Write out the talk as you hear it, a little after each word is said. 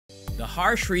The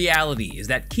harsh reality is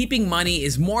that keeping money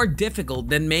is more difficult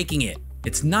than making it.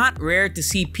 It's not rare to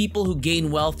see people who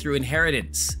gain wealth through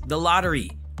inheritance, the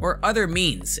lottery, or other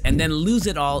means and then lose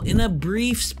it all in a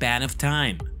brief span of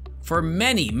time. For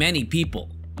many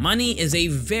people, money is a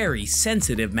very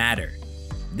sensitive matter.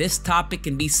 This topic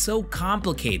can be so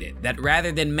complicated that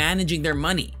rather than managing their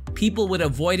money, people would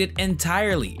avoid it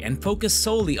entirely and focus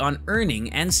solely on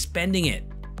earning and spending it.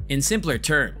 In simpler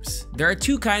terms, there are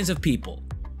two kinds of people: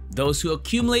 those who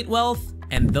accumulate wealth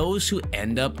and those who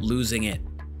end up losing it.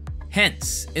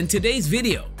 Hence, in today's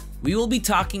video, we will be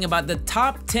talking about the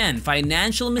top 10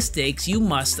 financial mistakes you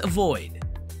must avoid.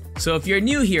 So if you're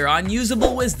new here on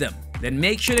Usable Wisdom, then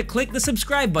make sure to click the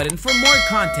subscribe button for more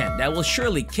content that will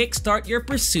surely kickstart your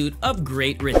pursuit of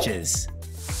great riches.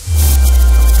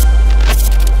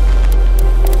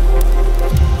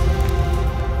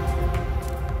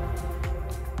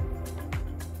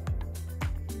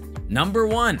 Number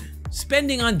 1.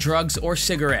 Spending on drugs or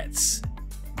cigarettes.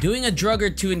 Doing a drug or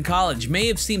two in college may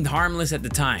have seemed harmless at the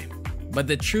time, but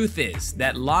the truth is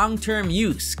that long-term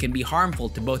use can be harmful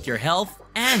to both your health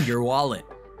and your wallet.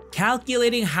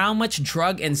 Calculating how much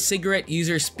drug and cigarette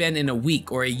users spend in a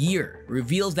week or a year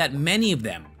reveals that many of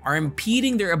them are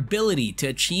impeding their ability to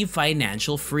achieve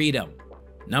financial freedom.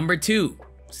 Number 2.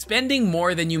 Spending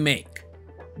more than you make.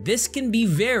 This can be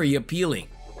very appealing,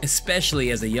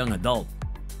 especially as a young adult.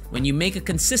 When you make a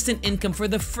consistent income for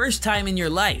the first time in your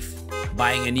life,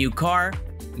 buying a new car,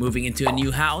 moving into a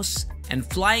new house, and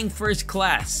flying first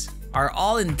class are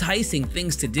all enticing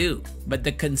things to do. But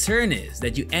the concern is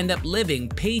that you end up living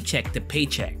paycheck to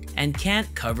paycheck and can't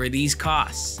cover these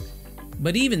costs.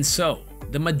 But even so,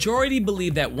 the majority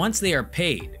believe that once they are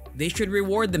paid, they should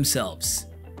reward themselves.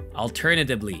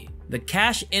 Alternatively, the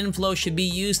cash inflow should be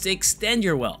used to extend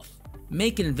your wealth,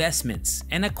 make investments,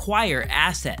 and acquire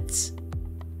assets.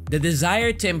 The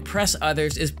desire to impress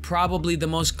others is probably the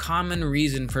most common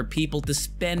reason for people to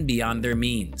spend beyond their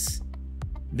means.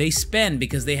 They spend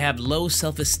because they have low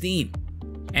self-esteem,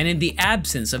 and in the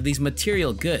absence of these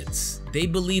material goods, they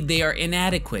believe they are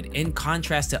inadequate in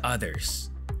contrast to others.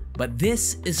 But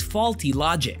this is faulty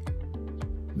logic.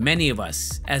 Many of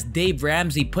us, as Dave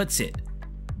Ramsey puts it,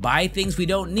 buy things we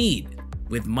don't need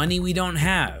with money we don't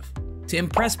have to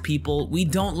impress people we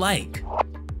don't like.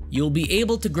 You'll be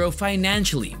able to grow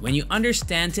financially when you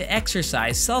understand to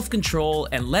exercise self-control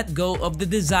and let go of the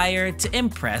desire to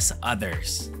impress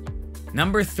others.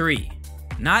 Number 3.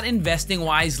 Not investing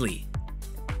wisely.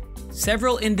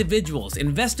 Several individuals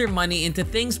invest their money into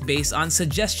things based on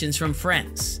suggestions from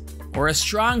friends or a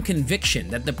strong conviction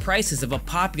that the prices of a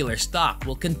popular stock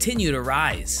will continue to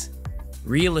rise.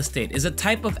 Real estate is a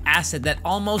type of asset that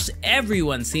almost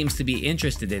everyone seems to be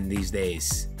interested in these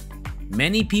days.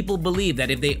 Many people believe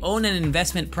that if they own an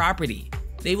investment property,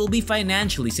 they will be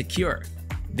financially secure.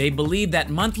 They believe that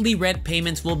monthly rent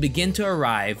payments will begin to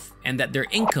arrive and that their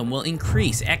income will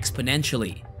increase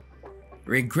exponentially.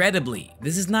 Regrettably,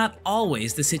 this is not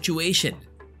always the situation.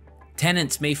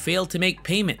 Tenants may fail to make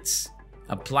payments,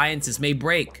 appliances may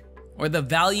break, or the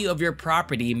value of your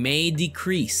property may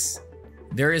decrease.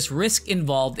 There is risk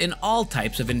involved in all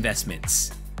types of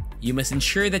investments. You must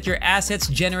ensure that your assets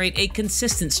generate a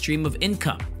consistent stream of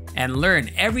income and learn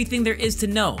everything there is to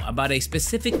know about a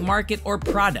specific market or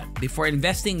product before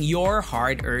investing your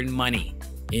hard-earned money.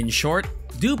 In short,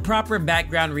 do proper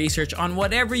background research on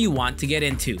whatever you want to get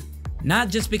into, not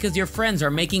just because your friends are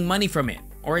making money from it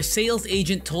or a sales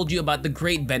agent told you about the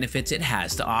great benefits it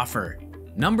has to offer.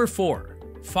 Number 4.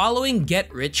 Following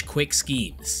get-rich-quick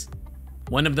schemes.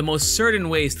 One of the most certain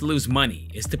ways to lose money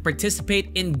is to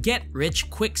participate in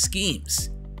get-rich-quick schemes.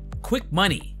 Quick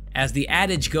money, as the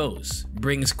adage goes,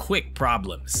 brings quick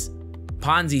problems.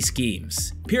 Ponzi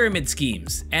schemes, pyramid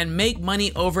schemes, and make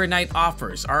money overnight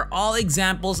offers are all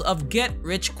examples of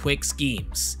get-rich-quick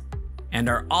schemes, and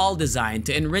are all designed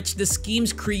to enrich the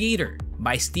scheme's creator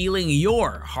by stealing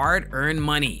your hard-earned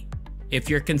money. If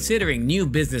you're considering new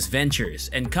business ventures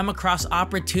and come across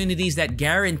opportunities that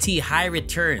guarantee high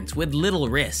returns with little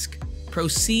risk,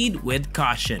 proceed with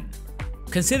caution.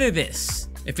 Consider this: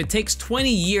 if it takes 20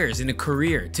 years in a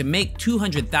career to make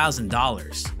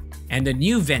 $200,000, and a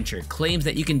new venture claims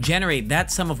that you can generate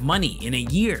that sum of money in a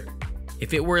year,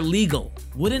 if it were legal,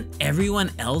 wouldn't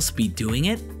everyone else be doing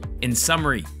it? In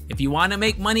summary, if you want to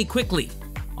make money quickly,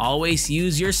 always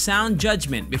use your sound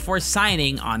judgment before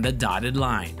signing on the dotted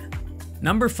line.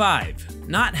 Number 5.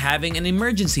 Not having an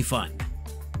emergency fund.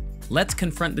 Let's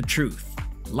confront the truth.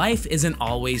 Life isn't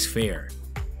always fair,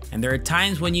 and there are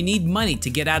times when you need money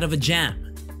to get out of a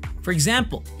jam. For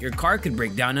example, your car could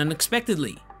break down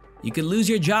unexpectedly, you could lose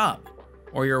your job,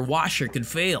 or your washer could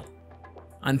fail.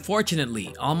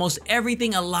 Unfortunately, almost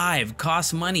everything alive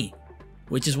costs money,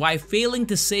 which is why failing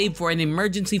to save for an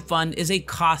emergency fund is a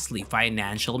costly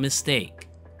financial mistake.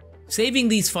 Saving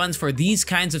these funds for these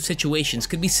kinds of situations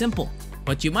could be simple.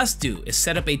 What you must do is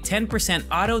set up a 10%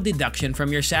 auto deduction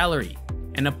from your salary,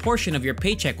 and a portion of your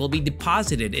paycheck will be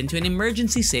deposited into an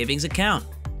emergency savings account.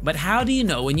 But how do you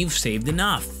know when you've saved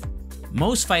enough?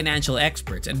 Most financial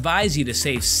experts advise you to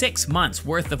save 6 months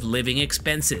worth of living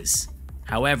expenses.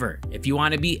 However, if you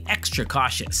want to be extra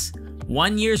cautious,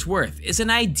 1 year's worth is an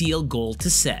ideal goal to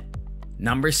set.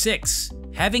 Number 6.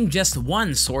 Having just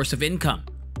one source of income.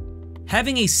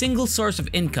 Having a single source of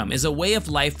income is a way of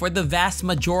life for the vast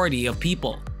majority of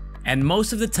people, and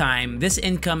most of the time, this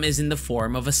income is in the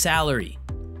form of a salary.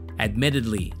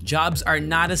 Admittedly, jobs are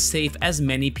not as safe as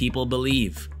many people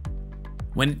believe.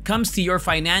 When it comes to your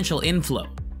financial inflow,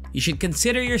 you should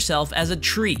consider yourself as a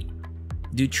tree.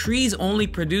 Do trees only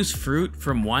produce fruit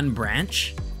from one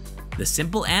branch? The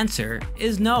simple answer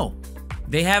is no.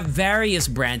 They have various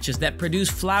branches that produce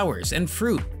flowers and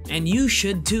fruit, and you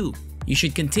should too. You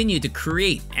should continue to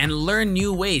create and learn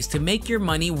new ways to make your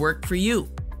money work for you.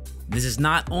 This is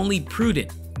not only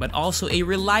prudent, but also a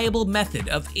reliable method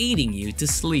of aiding you to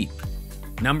sleep.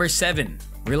 Number 7.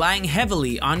 Relying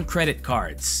heavily on credit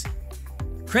cards.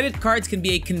 Credit cards can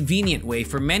be a convenient way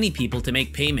for many people to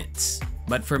make payments,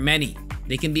 but for many,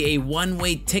 they can be a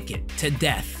one-way ticket to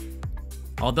death.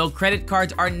 Although credit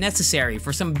cards are necessary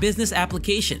for some business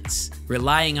applications,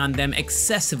 relying on them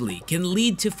excessively can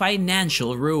lead to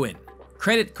financial ruin.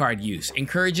 Credit card use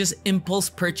encourages impulse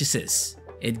purchases.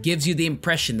 It gives you the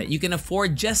impression that you can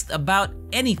afford just about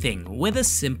anything with a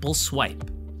simple swipe.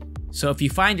 So if you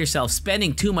find yourself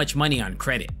spending too much money on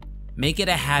credit, make it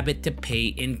a habit to pay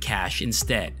in cash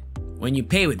instead. When you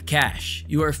pay with cash,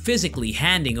 you are physically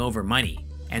handing over money,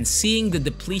 and seeing the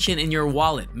depletion in your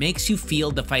wallet makes you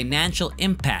feel the financial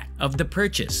impact of the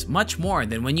purchase much more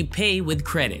than when you pay with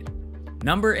credit.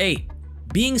 Number 8.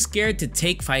 Being scared to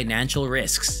take financial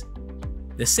risks.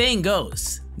 The saying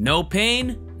goes, no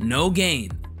pain, no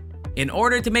gain. In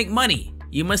order to make money,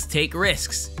 you must take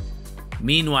risks.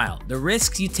 Meanwhile, the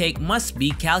risks you take must be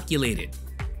calculated.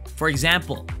 For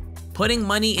example, putting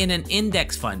money in an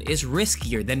index fund is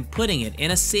riskier than putting it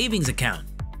in a savings account.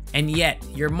 And yet,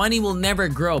 your money will never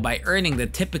grow by earning the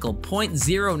typical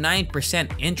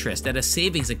 0.09% interest that a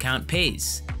savings account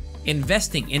pays.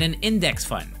 Investing in an index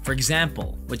fund, for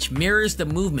example, which mirrors the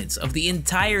movements of the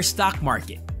entire stock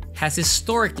market, has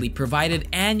historically provided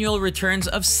annual returns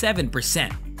of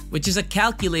 7%, which is a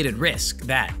calculated risk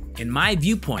that, in my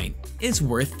viewpoint, is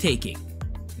worth taking.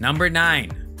 Number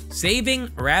 9. Saving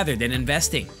rather than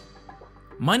investing.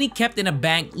 Money kept in a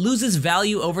bank loses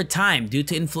value over time due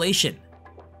to inflation.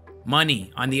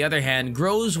 Money, on the other hand,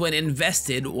 grows when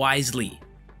invested wisely.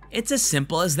 It's as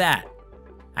simple as that.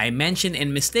 I mentioned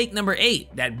in mistake number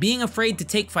 8 that being afraid to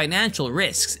take financial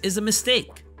risks is a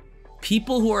mistake.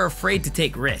 People who are afraid to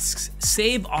take risks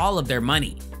save all of their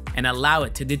money and allow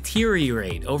it to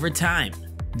deteriorate over time.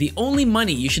 The only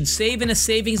money you should save in a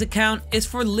savings account is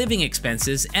for living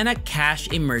expenses and a cash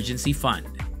emergency fund.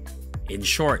 In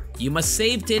short, you must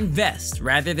save to invest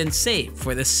rather than save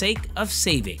for the sake of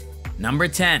saving. Number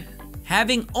 10.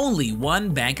 Having only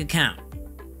one bank account.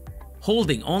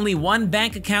 Holding only one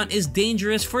bank account is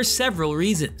dangerous for several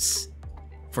reasons.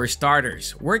 For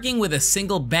starters, working with a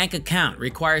single bank account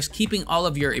requires keeping all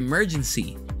of your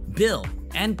emergency, bill,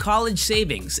 and college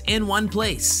savings in one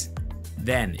place.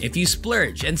 Then, if you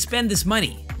splurge and spend this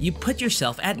money, you put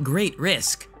yourself at great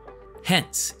risk.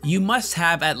 Hence, you must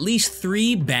have at least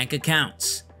 3 bank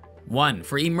accounts. One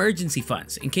for emergency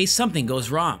funds in case something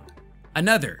goes wrong,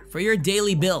 another for your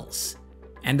daily bills,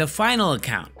 and the final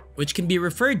account, which can be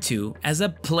referred to as a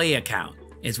play account,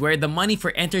 is where the money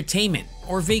for entertainment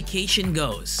or vacation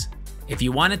goes. If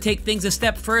you want to take things a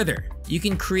step further, you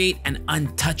can create an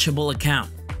untouchable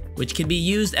account, which can be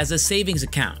used as a savings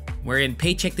account, wherein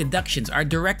paycheck deductions are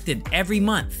directed every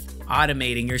month,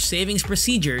 automating your savings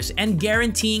procedures and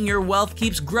guaranteeing your wealth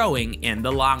keeps growing in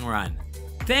the long run.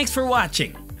 Thanks for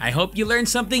watching. I hope you learned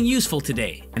something useful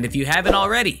today, and if you haven't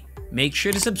already, make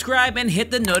sure to subscribe and hit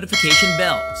the notification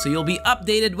bell so you'll be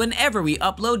updated whenever we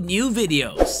upload new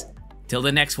videos. Till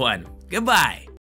the next one, goodbye.